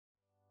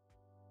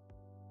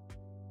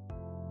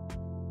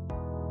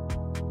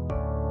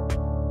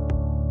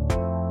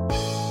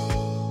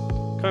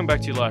Coming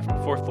back to you live from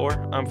the fourth floor,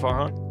 I'm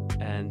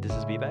Farhan. And this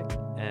is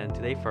Bebek. And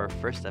today for our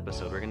first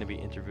episode, we're going to be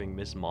interviewing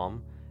Miss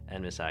Malm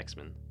and Miss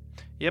Axmann.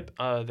 Yep,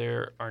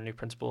 they're our new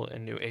principal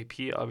and new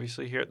AP,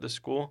 obviously, here at the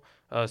school.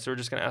 So we're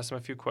just going to ask them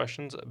a few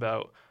questions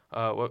about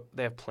what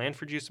they have planned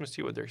for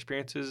GSMST, what their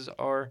experiences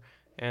are,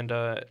 and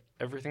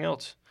everything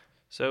else.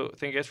 So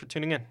thank you guys for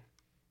tuning in.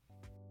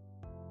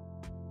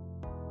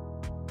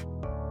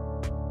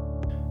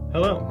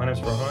 Hello, my name is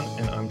Farhan,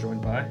 and I'm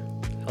joined by...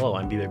 Hello,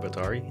 I'm Bebek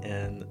Batari,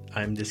 and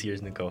I'm this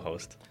year's new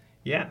co-host.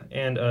 Yeah,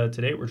 and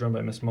today we're joined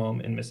by Miss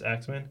Malm and Miss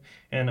Axmann.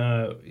 And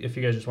if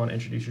you guys just want to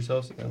introduce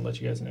yourselves and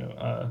let you guys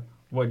know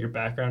what your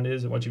background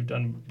is and what you've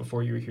done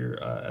before you were here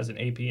as an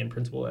AP and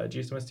principal at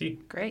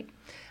GSMST. Great.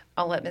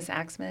 I'll let Miss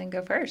Axmann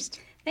go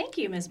first. Thank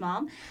you, Ms.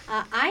 Malm.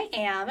 I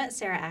am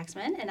Sarah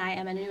Axmann, and I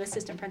am a new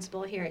assistant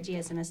principal here at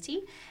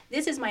GSMST.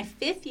 This is my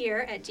 5th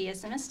year at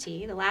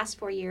GSMST. The last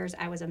 4 years,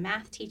 I was a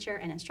math teacher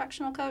and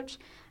instructional coach.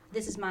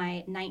 This is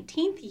my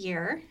 19th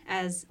year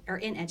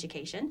in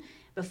education.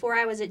 Before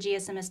I was at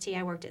GSMST,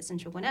 I worked at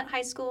Central Gwinnett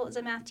High School as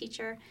a math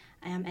teacher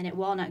and at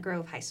Walnut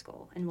Grove High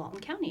School in Walton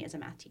County as a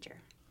math teacher.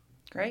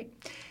 Great.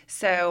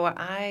 So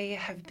I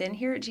have been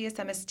here at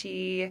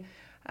GSMST.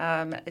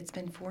 It's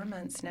been 4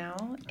 months now,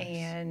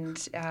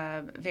 nice.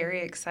 And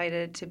very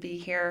excited to be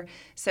here.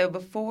 So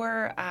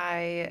before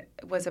I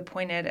was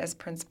appointed as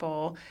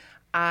principal,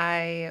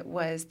 I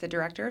was the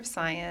director of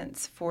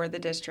science for the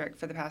district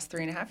for the past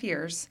 3.5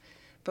 years.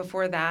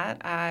 Before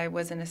that, I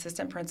was an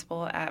assistant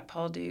principal at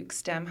Paul Duke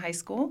STEM High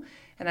School,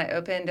 and I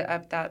opened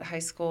up that high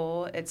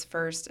school its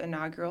first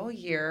inaugural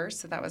year,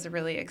 so that was a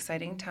really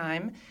exciting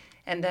time.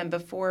 And then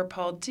before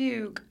Paul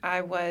Duke,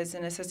 I was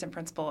an assistant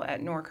principal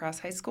at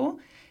Norcross High School,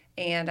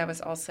 and I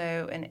was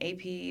also an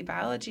AP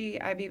Biology,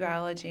 IB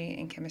Biology,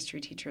 and Chemistry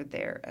teacher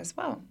there as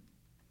well.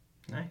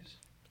 Nice.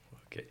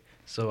 Okay,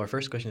 so our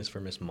first question is for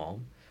Ms.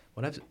 Malm.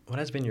 What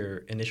has been your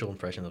initial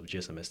impression of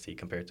GSMST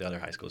compared to other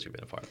high schools you've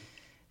been a part of?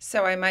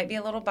 So I might be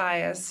a little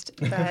biased,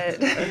 but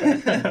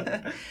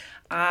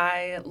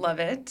I love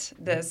it.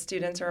 The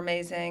students are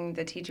amazing.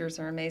 The teachers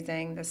are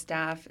amazing. The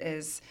staff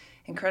is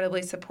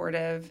incredibly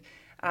supportive.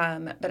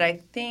 But I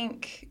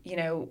think,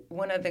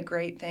 one of the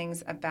great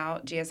things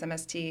about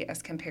GSMST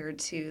as compared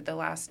to the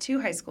last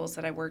 2 high schools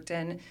that I worked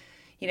in,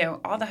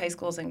 all the high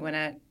schools in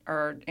Gwinnett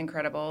are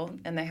incredible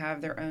and they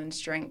have their own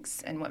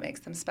strengths and what makes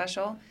them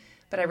special.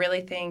 But I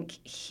really think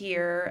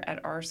here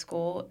at our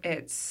school,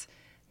 it's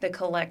the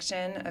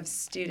collection of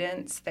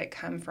students that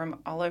come from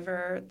all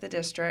over the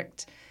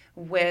district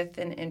with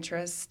an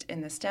interest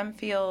in the STEM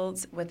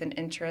fields, with an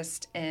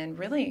interest in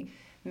really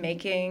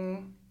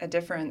making a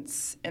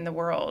difference in the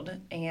world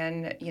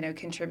and,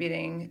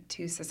 contributing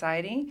to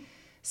society.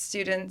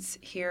 Students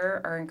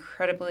here are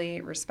incredibly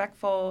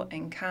respectful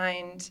and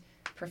kind,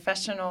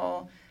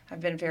 professional. I've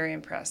been very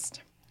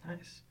impressed.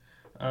 Nice.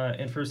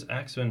 And first,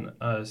 Axmann,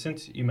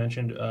 since you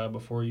mentioned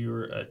before you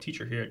were a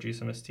teacher here at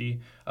GSMST,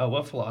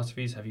 what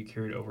philosophies have you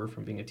carried over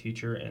from being a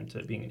teacher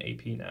into being an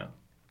AP now?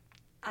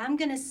 I'm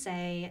going to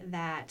say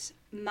that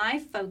my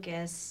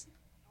focus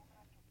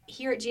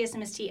here at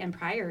GSMST and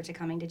prior to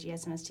coming to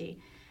GSMST,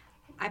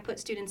 I put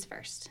students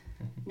first,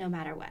 no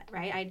matter what,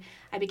 right?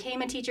 I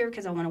became a teacher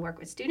because I want to work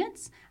with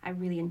students. I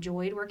really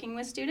enjoyed working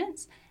with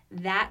students.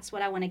 That's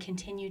what I want to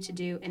continue to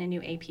do in a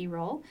new AP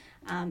role.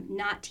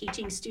 Not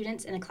teaching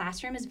students in a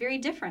classroom is very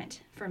different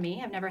for me.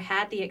 I've never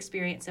had the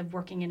experience of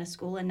working in a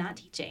school and not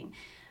teaching.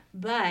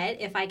 But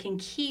if I can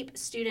keep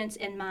students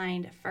in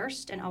mind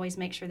first and always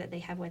make sure that they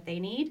have what they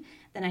need,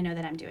 then I know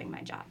that I'm doing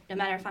my job, no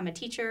matter if I'm a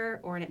teacher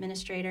or an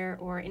administrator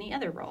or any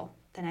other role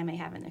that I may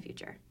have in the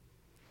future.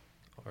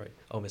 All right.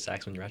 Oh, Miss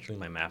Axmann, you're actually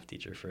my math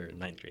teacher for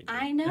 9th grade.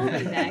 I know,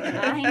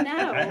 Vivek. I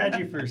know. I had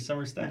you for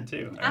summer STEM,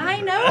 too.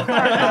 I know,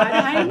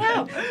 Farhan. I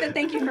know. But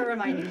thank you for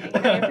reminding me.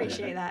 I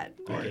appreciate that.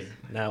 Okay.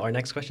 Now, our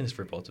next question is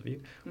for both of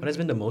you. What has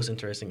been the most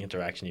interesting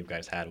interaction you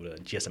guys had with a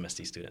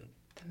GSMST student?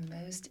 The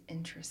most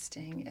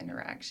interesting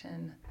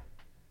interaction.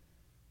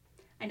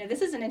 I know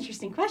this is an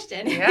interesting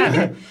question.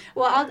 Yeah.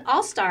 Well,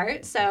 I'll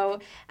start. So,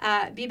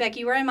 Bebek,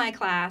 you were in my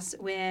class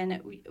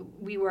when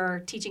we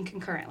were teaching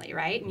concurrently,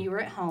 right? And you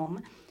were at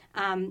home.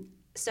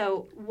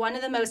 So one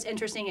of the most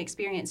interesting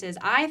experiences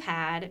I've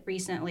had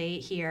recently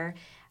here,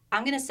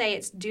 I'm going to say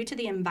it's due to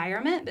the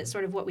environment, but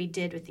sort of what we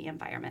did with the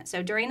environment.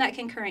 So during that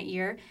concurrent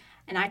year,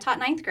 and I taught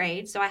 9th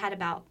grade, so I had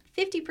about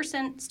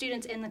 50%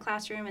 students in the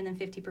classroom and then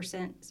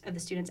 50% of the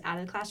students out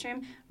of the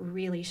classroom.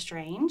 Really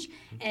strange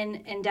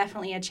and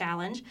definitely a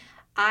challenge.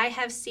 I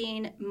have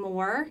seen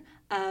more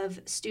of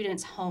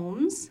students'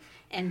 homes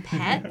and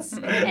pets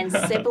and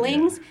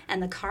siblings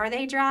and the car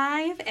they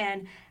drive,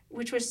 and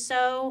which was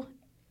so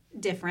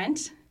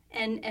different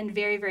and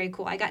very, very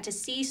cool. I got to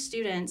see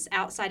students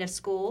outside of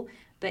school,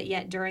 but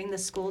yet during the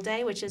school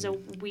day, which is a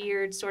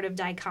weird sort of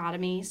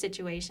dichotomy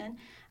situation.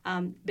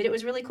 But it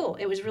was really cool.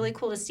 It was really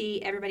cool to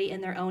see everybody in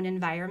their own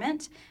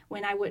environment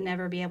when I would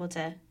never be able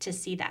to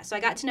see that. So I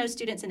got to know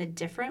students in a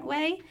different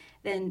way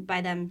than by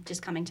them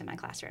just coming to my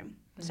classroom.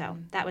 So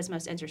that was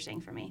most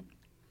interesting for me.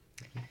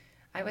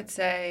 I would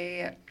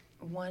say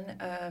one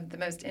of the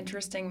most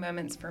interesting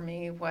moments for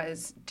me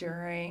was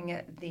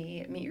during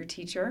the Meet Your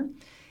Teacher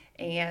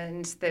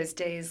and those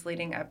days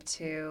leading up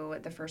to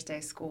the first day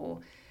of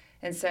school.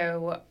 And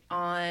so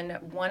on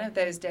one of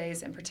those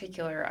days in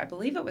particular, I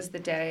believe it was the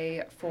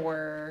day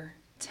for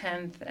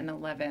 10th and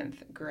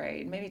 11th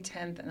grade, maybe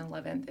 10th and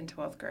 11th and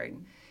 12th grade.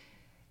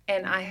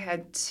 And I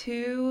had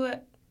two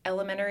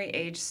elementary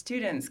age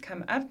students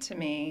come up to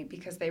me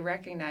because they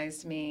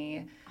recognized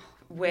me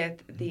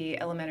with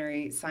the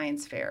elementary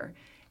science fair.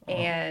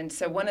 And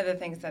so one of the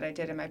things that I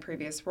did in my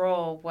previous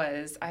role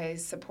was I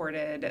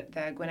supported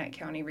the Gwinnett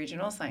County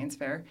Regional Science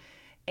Fair,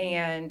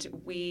 and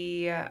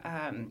we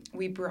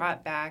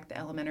brought back the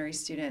elementary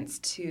students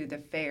to the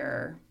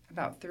fair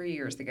about 3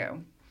 years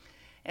ago.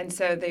 And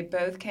so they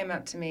both came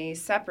up to me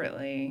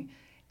separately,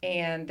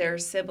 and their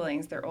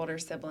siblings, their older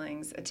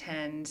siblings,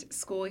 attend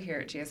school here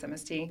at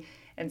GSMST.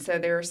 And so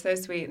they were so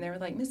sweet, and they were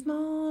like, "Miss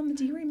Malm,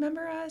 do you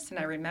remember us?" And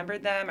I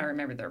remembered them. I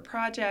remembered their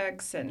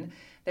projects, and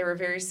they were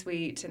very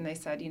sweet. And they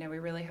said, we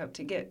really hope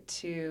to get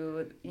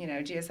to,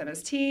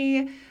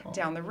 GSMST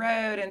down the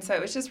road. And so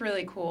it was just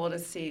really cool to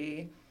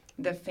see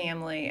the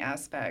family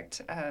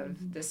aspect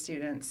of the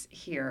students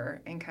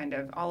here and kind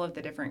of all of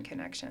the different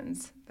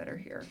connections that are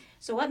here.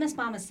 So what Miss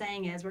Mom is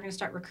saying is we're going to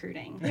start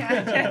recruiting.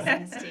 Yeah.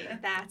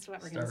 GSMST. That's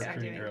what we're going to start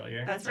recruiting doing.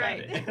 earlier. That's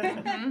right.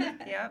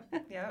 Yep.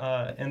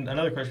 And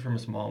another question for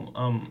Ms.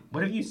 Malm.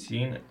 What have you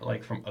seen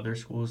from other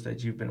schools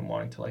that you've been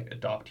wanting to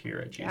adopt here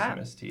at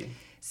GSMST?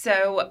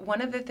 So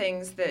one of the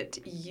things that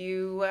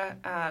you,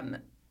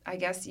 I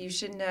guess you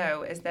should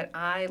know is that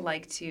I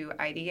like to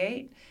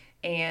ideate,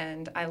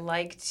 and I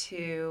like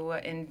to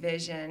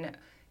envision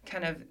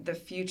kind of the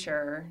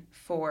future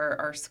for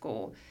our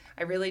school.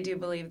 I really do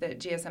believe that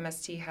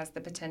GSMST has the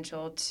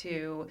potential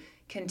to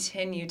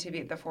continue to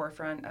be at the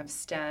forefront of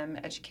STEM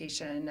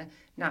education,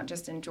 not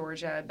just in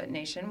Georgia, but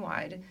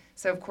nationwide.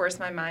 So, of course,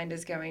 my mind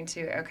is going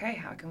to, okay,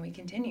 how can we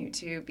continue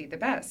to be the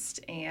best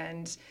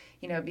and,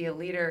 be a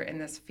leader in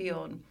this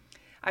field?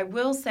 I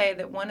will say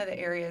that one of the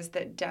areas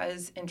that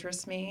does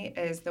interest me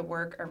is the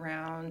work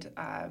around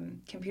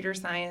computer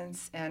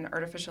science and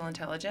artificial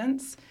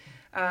intelligence.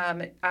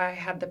 I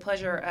had the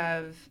pleasure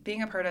of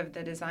being a part of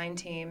the design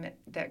team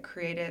that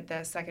created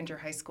the second year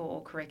high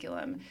school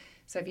curriculum.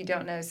 So if you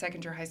don't know,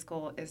 second year high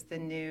school is the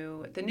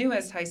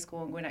newest high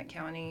school in Gwinnett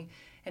County,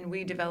 and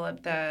we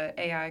developed the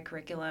AI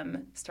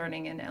curriculum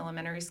starting in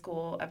elementary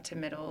school up to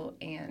middle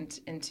and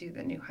into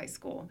the new high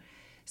school.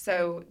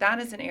 So that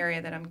is an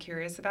area that I'm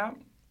curious about,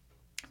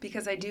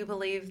 because I do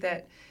believe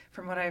that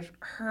from what I've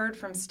heard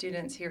from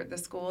students here at the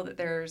school that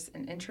there's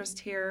an interest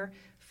here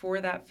for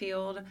that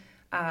field,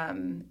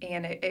 and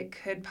it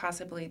could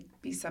possibly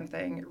be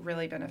something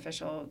really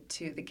beneficial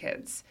to the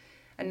kids.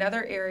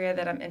 Another area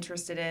that I'm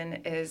interested in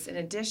is, in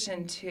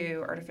addition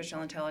to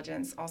artificial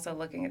intelligence, also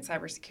looking at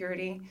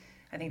cybersecurity.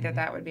 I think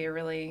that would be a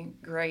really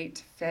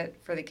great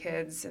fit for the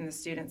kids and the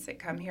students that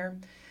come here.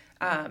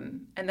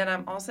 And then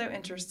I'm also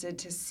interested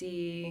to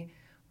see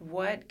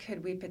what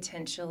could we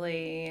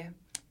potentially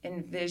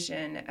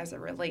envision as it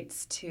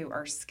relates to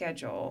our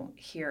schedule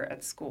here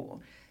at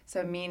school.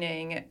 So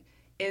meaning,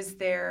 is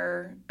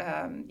there,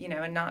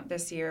 and not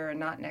this year and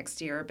not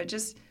next year, but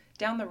just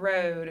down the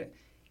road,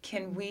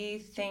 can we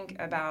think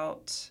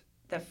about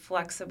the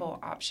flexible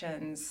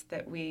options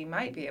that we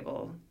might be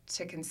able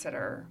to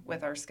consider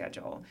with our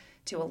schedule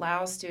to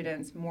allow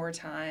students more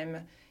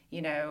time,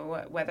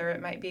 whether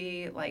it might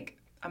be like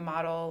a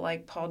model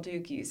like Paul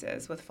Duke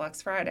uses with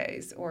Flex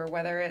Fridays, or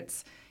whether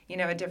it's,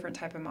 a different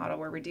type of model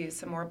where we do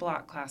some more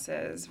block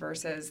classes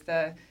versus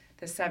the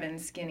 7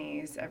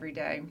 skinnies every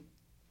day.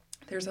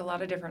 There's a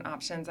lot of different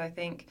options, I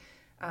think,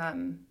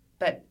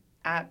 but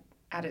at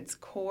its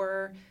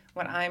core,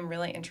 what I'm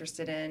really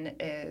interested in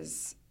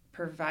is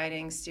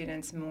providing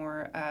students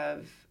more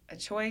of a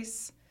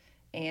choice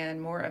and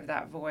more of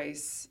that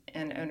voice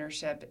and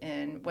ownership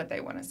in what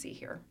they want to see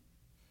here.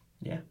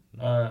 Yeah,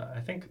 I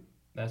think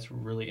that's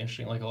really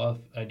interesting. A lot of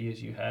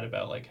ideas you had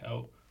about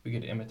how we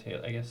could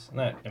imitate, I guess,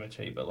 not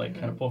imitate, but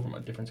kind of pull from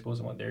different schools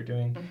and what they're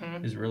doing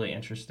is really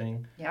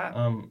interesting.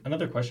 Yeah.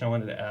 Another question I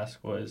wanted to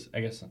ask was, I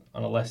guess,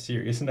 on a less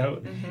serious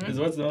note, is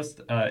what's the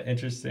most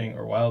interesting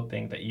or wild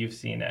thing that you've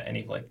seen at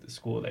any of the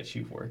school that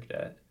you've worked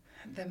at?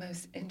 The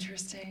most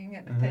interesting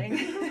thing.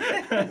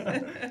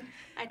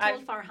 I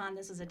told Farhan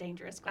this is a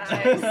dangerous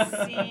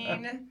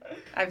question.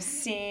 I've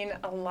seen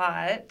a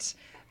lot.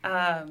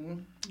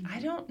 I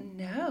don't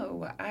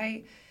know.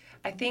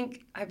 I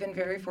think I've been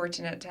very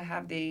fortunate to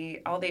have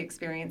all the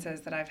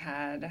experiences that I've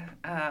had.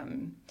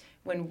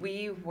 When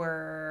we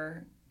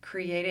were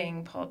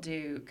creating Paul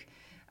Duke,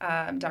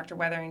 Dr.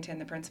 Weatherington,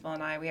 the principal,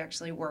 and I, we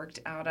actually worked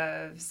out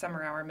of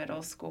Summer Hour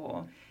Middle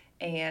School.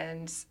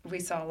 And we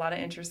saw a lot of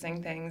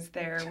interesting things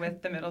there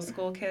with the middle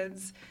school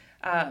kids.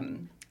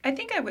 I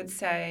think I would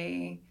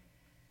say,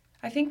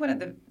 one of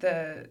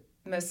the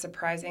most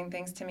surprising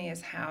things to me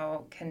is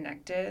how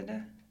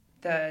connected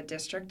the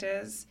district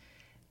is.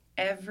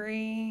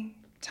 Every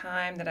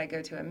time that I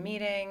go to a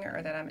meeting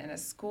or that I'm in a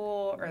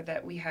school or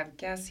that we have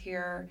guests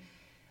here,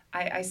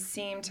 I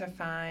seem to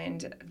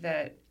find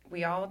that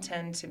we all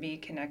tend to be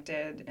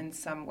connected in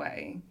some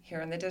way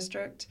here in the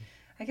district.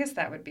 I guess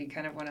that would be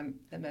kind of one of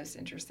the most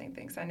interesting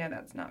things. I know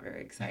that's not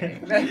very exciting,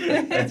 but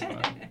That's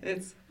fine.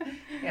 it's,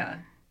 yeah.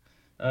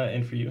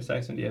 And for you,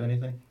 Saxon, do you have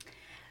anything?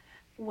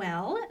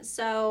 Well,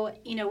 so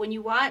when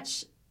you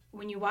watch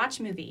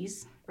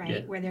movies, right,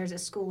 Yeah. where there's a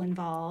school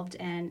involved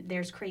and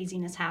there's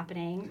craziness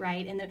happening,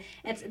 right, and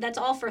that's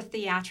all for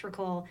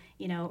theatrical,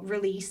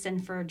 release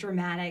and for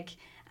dramatic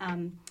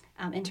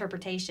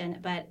interpretation,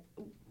 but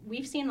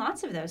we've seen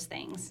lots of those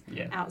things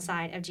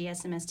outside of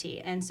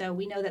GSMST. And so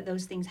we know that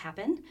those things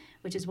happen,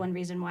 which is one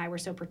reason why we're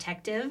so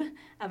protective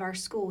of our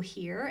school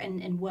here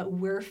and what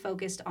we're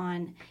focused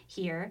on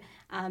here.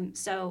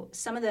 So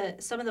some of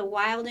the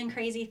wild and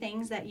crazy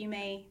things that you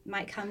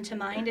might come to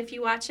mind if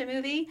you watch a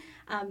movie,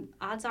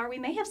 odds are we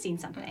may have seen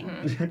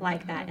something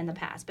like that in the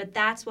past. But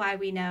that's why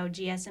we know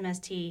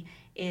GSMST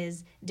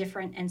is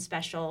different and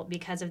special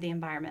because of the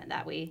environment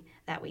that we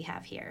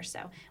have here.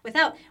 So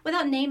without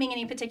naming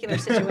any particular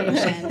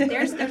situation,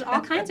 there's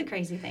all kinds of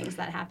crazy things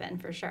that happen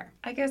for sure.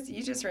 I guess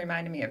you just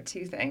reminded me of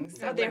two things.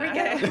 So there we go.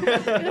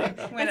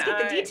 Let's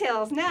get the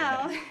details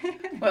now.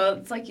 Well,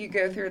 it's like you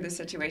go through the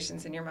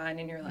situations in your mind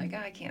and you're like,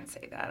 I can't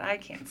say that. I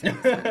can't say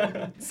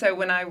that. So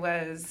when I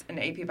was an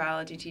AP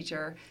biology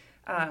teacher,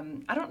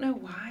 I don't know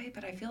why,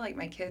 but I feel like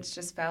my kids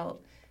just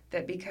felt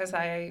that because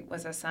I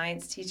was a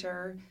science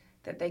teacher,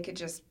 that they could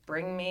just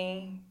bring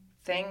me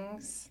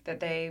things that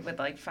they would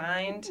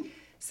find.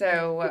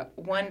 So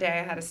one day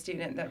I had a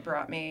student that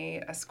brought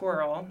me a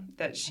squirrel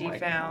that she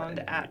found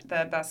at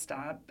the bus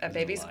stop, a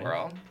baby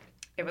squirrel.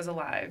 It was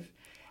alive.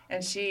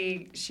 And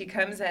she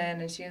comes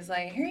in and she was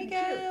like, here you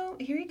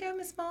go,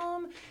 Miss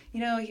Malm.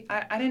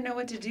 I didn't know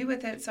what to do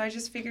with it, so I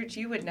just figured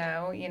you would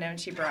know, and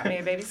she brought me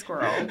a baby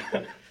squirrel.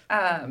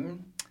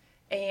 And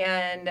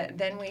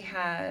then we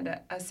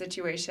had a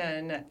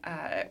situation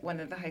at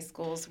one of the high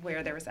schools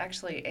where there was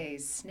actually a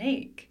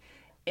snake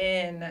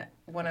in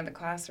one of the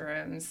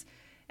classrooms,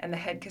 and the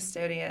head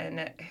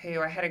custodian,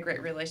 who I had a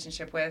great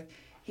relationship with,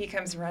 he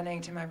comes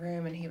running to my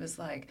room and he was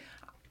like,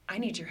 I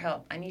need your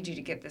help. I need you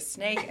to get this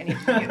snake. I need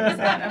you to get this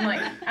out. I'm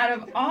like, out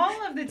of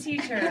all of the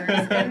teachers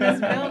in this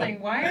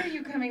building, why are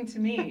you coming to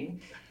me?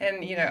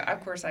 And,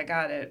 of course I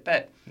got it.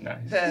 But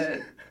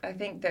nice. I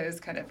think those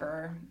kind of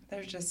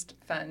they're just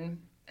fun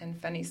and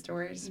funny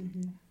stories.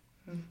 Mm-hmm.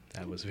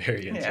 That was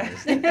very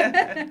interesting.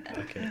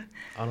 Okay.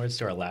 Onwards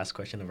to our last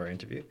question of our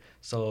interview.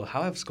 So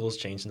how have schools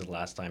changed since the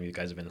last time you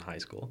guys have been in high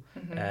school?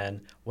 Mm-hmm.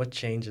 And what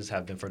changes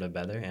have been for the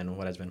better and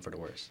what has been for the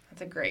worse?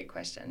 That's a great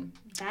question.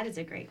 That is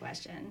a great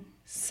question.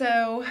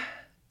 So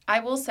I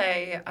will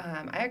say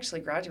I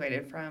actually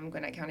graduated from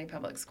Gwinnett County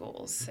Public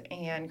Schools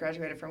and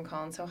graduated from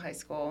Collins Hill High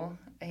School.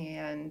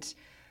 And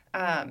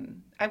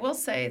I will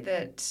say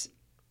that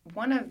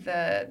one of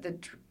the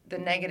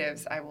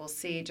negatives I will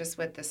see just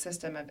with the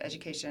system of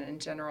education in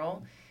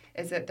general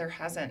is that there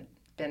hasn't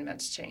been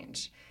much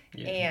change.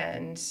 Yeah.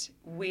 And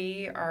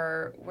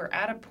we're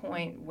at a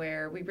point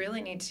where we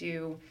really need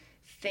to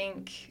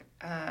think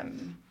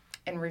and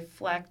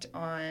reflect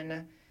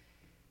on,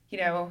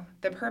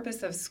 the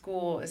purpose of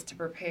school is to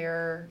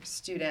prepare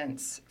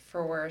students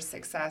for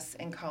success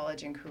in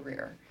college and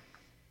career.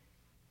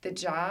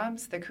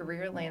 The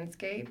career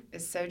landscape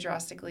is so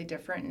drastically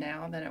different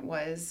now than it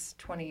was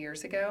 20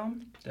 years ago.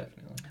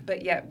 Definitely.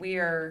 But yet we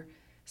are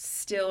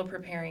still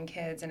preparing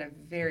kids in a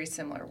very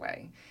similar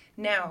way.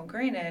 Now,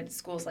 granted,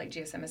 schools like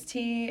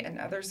GSMST and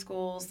other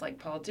schools like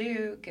Paul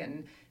Duke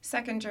and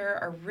Seconder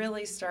are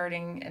really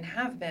starting and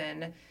have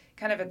been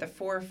kind of at the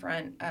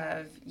forefront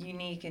of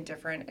unique and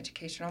different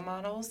educational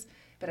models,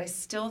 but I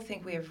still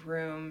think we have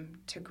room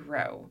to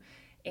grow.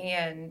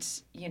 And,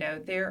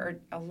 there are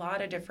a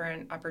lot of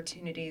different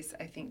opportunities,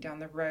 I think, down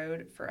the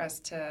road for us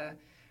to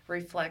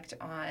reflect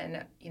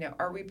on,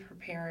 are we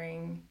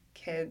preparing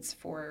kids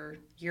for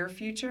your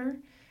future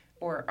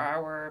or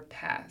our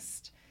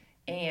past?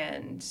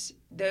 And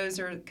those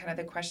are kind of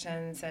the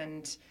questions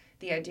and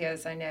the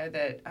ideas I know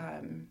that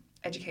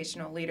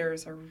educational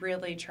leaders are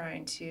really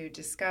trying to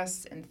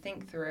discuss and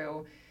think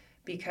through,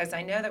 because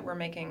I know that we're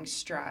making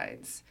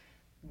strides,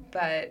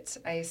 but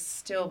I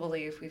still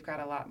believe we've got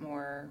a lot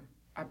more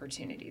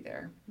opportunity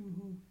there.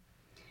 Mm-hmm.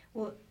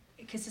 Well,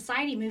 because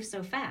society moves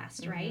so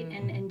fast, right?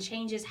 Mm-hmm. And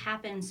changes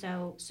happen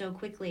so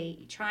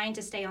quickly. Trying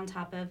to stay on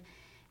top of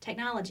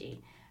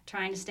technology,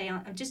 trying to stay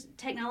on just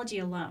technology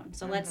alone.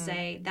 So let's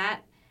say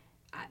that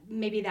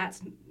maybe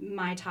that's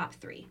my top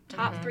three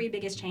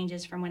biggest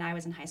changes from when I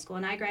was in high school.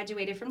 And I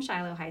graduated from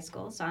Shiloh High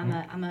School, so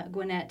I'm a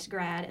Gwinnett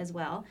grad as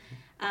well.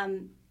 I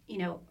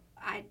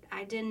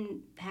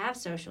didn't have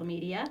social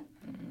media.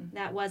 Mm-hmm.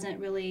 That wasn't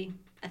really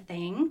a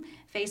thing.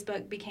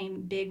 Facebook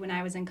became big when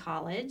I was in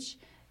college.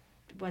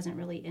 Wasn't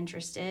really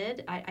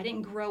interested. I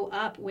didn't grow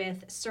up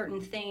with certain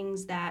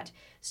things that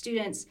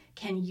students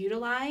can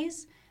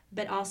utilize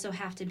but also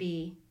have to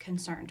be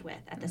concerned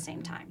with at the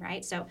same time,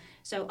 right? So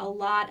a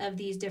lot of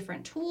these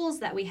different tools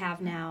that we have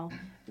now,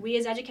 we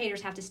as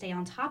educators have to stay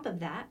on top of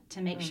that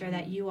to make sure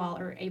that you all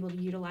are able to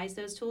utilize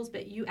those tools,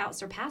 but you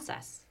outsurpass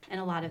us in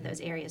a lot of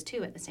those areas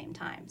too at the same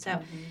time.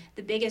 So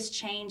the biggest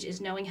change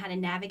is knowing how to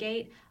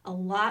navigate a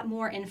lot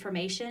more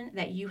information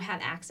that you have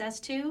access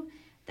to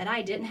that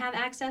I didn't have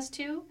access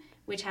to,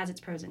 which has its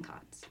pros and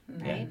cons,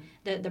 right?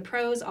 The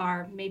pros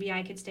are maybe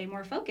I could stay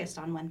more focused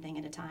on one thing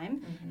at a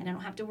time, and I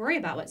don't have to worry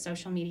about what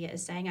social media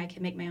is saying. I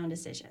can make my own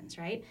decisions,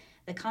 right?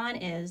 The con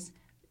is,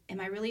 am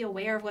I really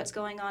aware of what's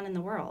going on in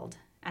the world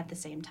at the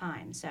same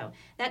time? So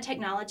that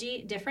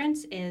technology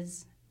difference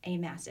is a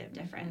massive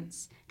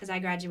difference, because I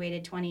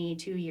graduated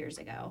 22 years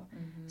ago.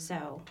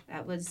 So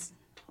that was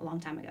a long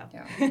time ago.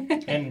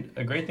 And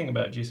a great thing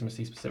about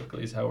GSMST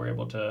specifically is how we're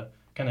able to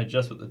kind of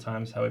adjust with the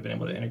times, how we've been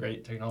able to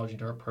integrate technology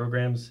into our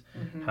programs,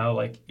 how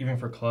like even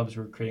for clubs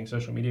we're creating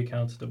social media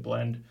accounts to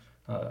blend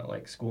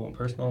like school and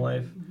personal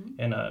life,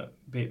 and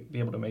be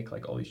able to make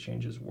like all these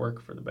changes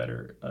work for the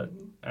better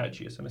at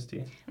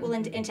GSMST. Well,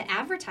 and to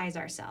advertise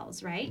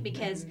ourselves, right?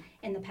 Because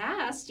in the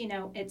past, you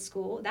know, at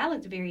school, that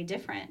looked very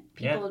different.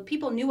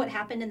 People knew what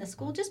happened in the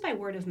school just by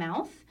word of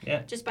mouth,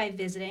 just by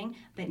visiting.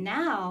 But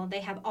now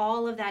they have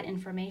all of that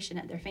information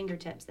at their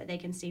fingertips that they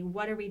can see.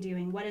 What are we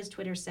doing? What does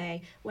Twitter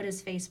say? What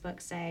does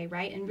Facebook say,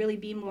 right? And really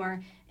be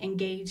more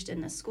engaged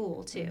in the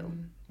school, too.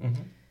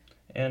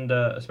 And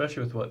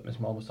especially with what Ms.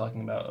 Malm was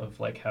talking about of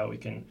like how we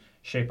can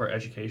shape our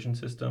education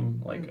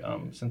system, like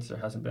since there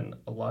hasn't been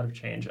a lot of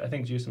change, I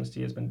think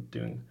GSMST has been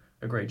doing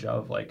a great job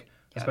of like,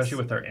 especially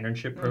with our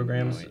internship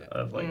programs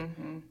of like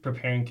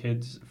preparing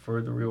kids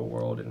for the real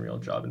world and real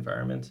job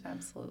environments.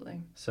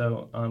 Absolutely.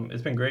 So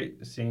it's been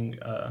great seeing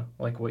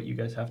like what you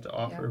guys have to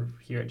offer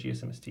here at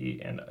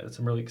GSMST, and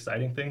some really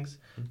exciting things.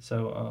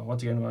 So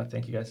once again, I want to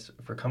thank you guys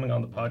for coming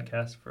on the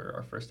podcast for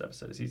our first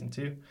episode of season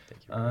 2.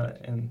 Thank you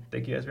and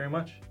thank you guys very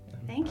much.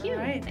 Thank you. All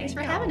right, Thanks thank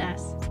for you. having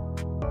us.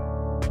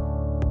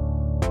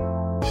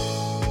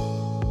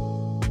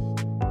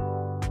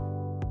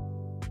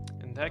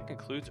 And that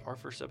concludes our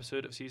first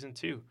episode of season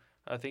 2.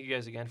 Thank you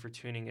guys again for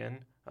tuning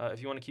in.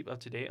 If you want to keep up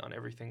to date on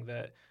everything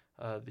that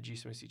the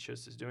GSMST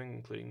Gist is doing,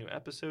 including new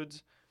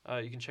episodes,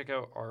 you can check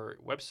out our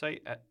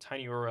website at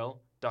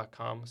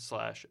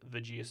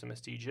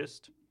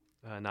tinyurl.com/thegsmstgist.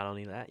 Not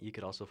only that, you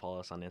could also follow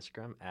us on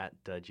Instagram at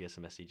the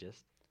GSMST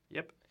Gist.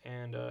 Yep,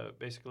 and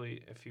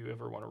basically, if you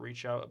ever want to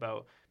reach out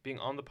about being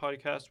on the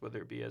podcast, whether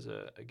it be as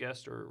a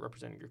guest or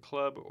representing your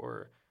club,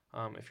 or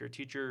if you're a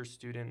teacher,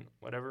 student,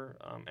 whatever,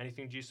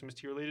 anything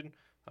GSMST related,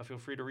 feel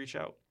free to reach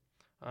out.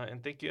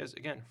 And thank you guys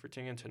again for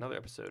tuning in to another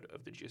episode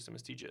of the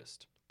GSMST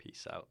Gist.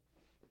 Peace out.